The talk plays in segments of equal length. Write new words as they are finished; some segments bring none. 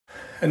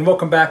and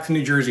welcome back to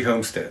New Jersey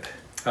Homestead.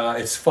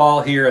 It's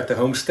fall here at the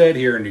Homestead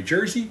here in New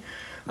Jersey.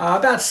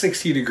 About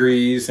 60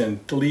 degrees and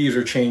the leaves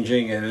are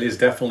changing and it is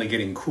definitely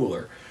getting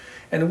cooler.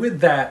 And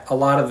with that, a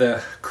lot of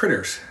the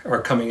critters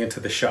are coming into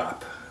the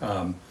shop.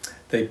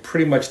 They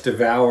pretty much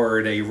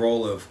devoured a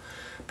roll of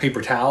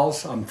paper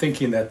towels. I'm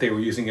thinking that they were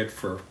using it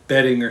for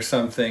bedding or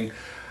something,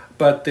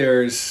 but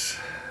there's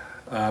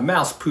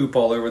mouse poop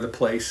all over the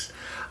place.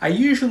 I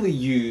usually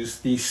use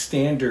the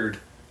standard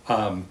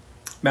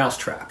mouse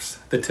traps,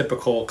 the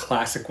typical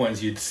classic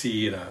ones you'd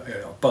see in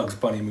a Bugs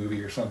Bunny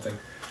movie or something.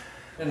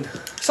 And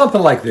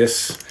something like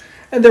this,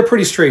 and they're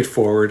pretty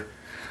straightforward.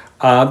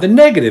 The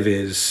negative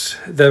is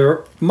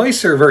the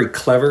mice are very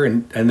clever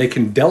and they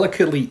can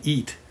delicately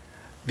eat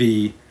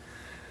the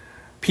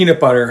peanut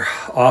butter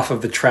off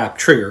of the trap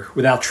trigger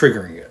without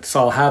triggering it.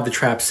 So I'll have the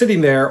trap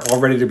sitting there all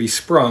ready to be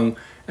sprung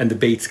and the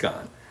bait's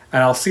gone.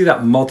 And I'll see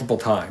that multiple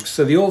times.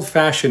 So the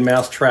old-fashioned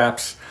mouse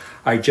traps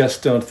I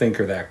just don't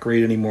think are that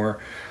great anymore.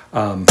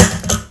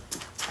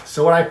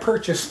 So what I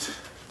purchased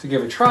to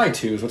give a try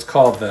to is what's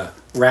called the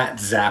Rat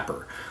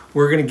Zapper.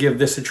 We're going to give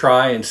this a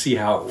try and see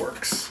how it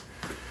works.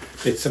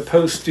 It's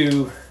supposed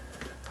to,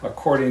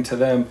 according to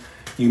them,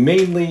 you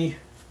mainly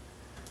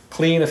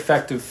clean,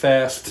 effective,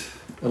 fast,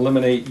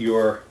 eliminate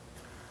your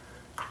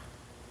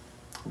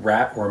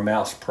rat or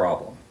mouse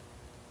problem.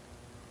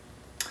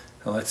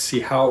 Now let's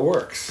see how it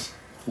works.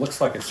 Looks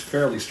like it's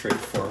fairly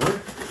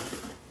straightforward.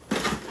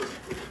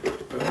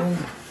 Boom.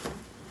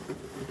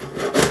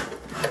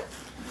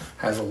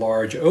 Has a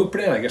large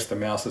opening. I guess the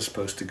mouse is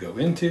supposed to go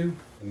into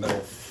the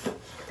metal.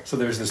 So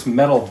there's this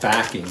metal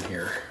backing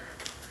here.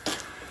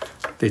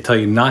 They tell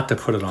you not to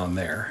put it on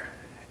there.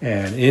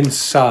 And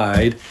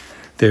inside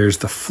there's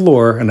the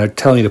floor, and they're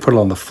telling you to put it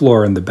on the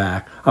floor in the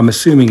back. I'm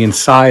assuming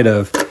inside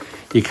of,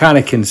 you kind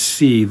of can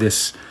see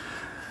this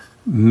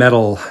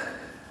metal,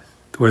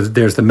 where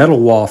there's the metal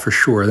wall for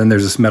sure, then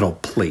there's this metal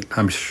plate.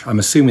 I'm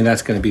assuming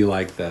that's going to be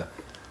like the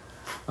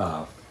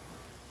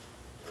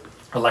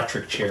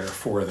electric chair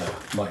for the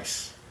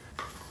mice.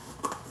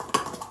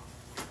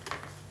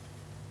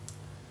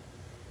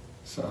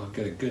 So I'll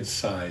get a good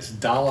size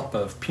dollop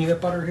of peanut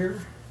butter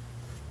here.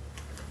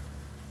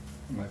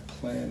 My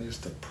plan is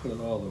to put it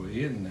all the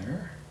way in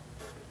there.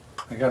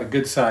 I got a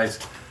good size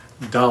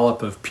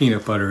dollop of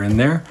peanut butter in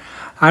there.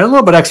 I had a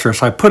little bit extra,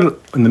 so I put it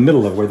in the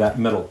middle of where that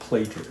metal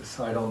plate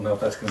is. I don't know if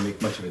that's going to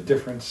make much of a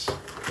difference.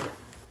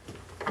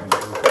 I'm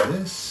going to open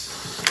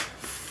this.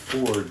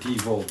 4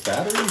 D-volt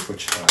batteries,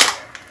 which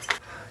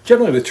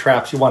generally with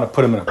traps, you want to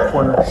put them in a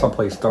corner,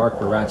 someplace dark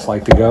where rats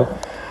like to go.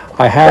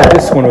 I have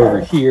this one over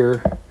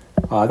here.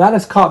 That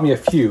has caught me a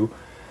few.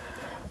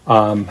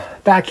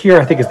 Back here,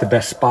 I think is the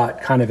best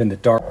spot, kind of in the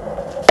dark.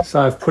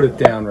 So I've put it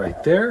down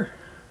right there.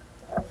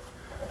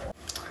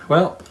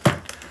 Well,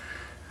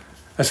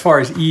 as far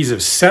as ease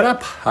of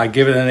setup, I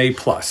give it an A+.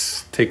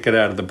 Take it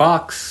out of the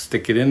box,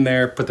 stick it in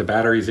there, put the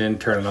batteries in,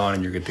 turn it on,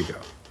 and you're good to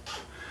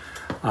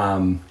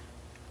go.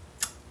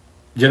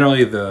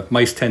 Generally, the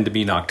mice tend to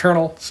be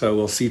nocturnal, so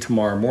we'll see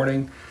tomorrow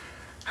morning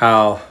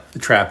how the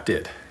trap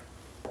did.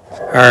 All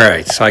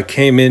right, so I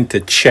came in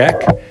to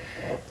check,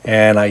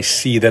 and I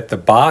see that the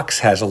box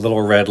has a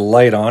little red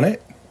light on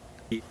it.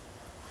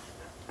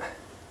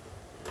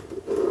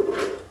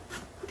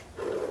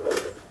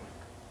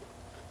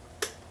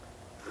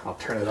 I'll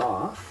turn it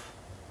off.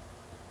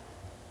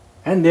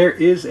 And there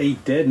is a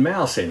dead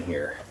mouse in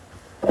here.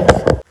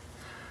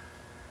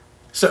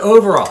 So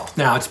overall,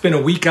 now it's been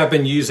a week I've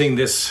been using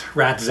this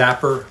Rat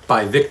Zapper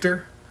by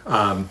Victor.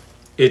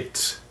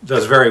 It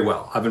does very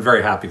well. I've been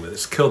very happy with it.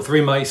 It's killed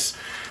 3 mice.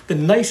 The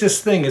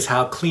nicest thing is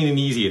how clean and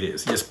easy it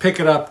is. You just pick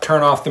it up,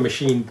 turn off the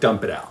machine,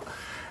 dump it out.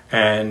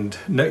 And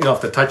you don't have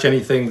to touch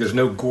anything. There's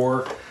no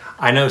gore.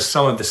 I know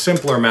some of the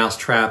simpler mouse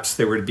traps,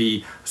 there would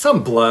be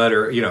some blood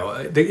or,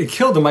 it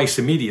killed the mice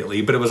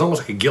immediately, but it was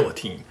almost like a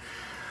guillotine.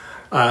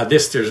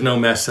 There's no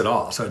mess at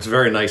all. So it's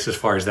very nice as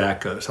far as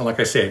that goes. And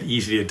like I said,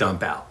 easy to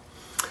dump out.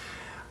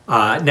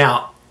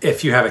 Now,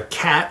 if you have a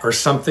cat or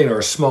something or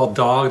a small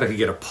dog that could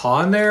get a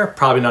paw in there,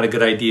 probably not a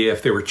good idea.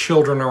 If there were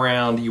children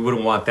around, you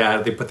wouldn't want that.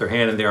 If they put their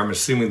hand in there, I'm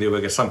assuming they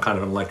would get some kind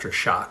of an electric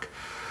shock.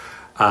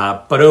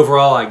 But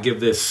overall, I give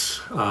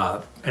this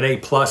an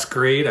A+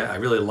 grade. I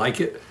really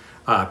like it.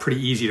 Pretty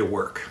easy to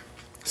work.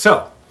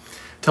 So,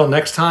 till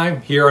next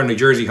time, here on New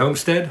Jersey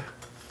Homestead,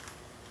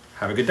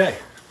 have a good day.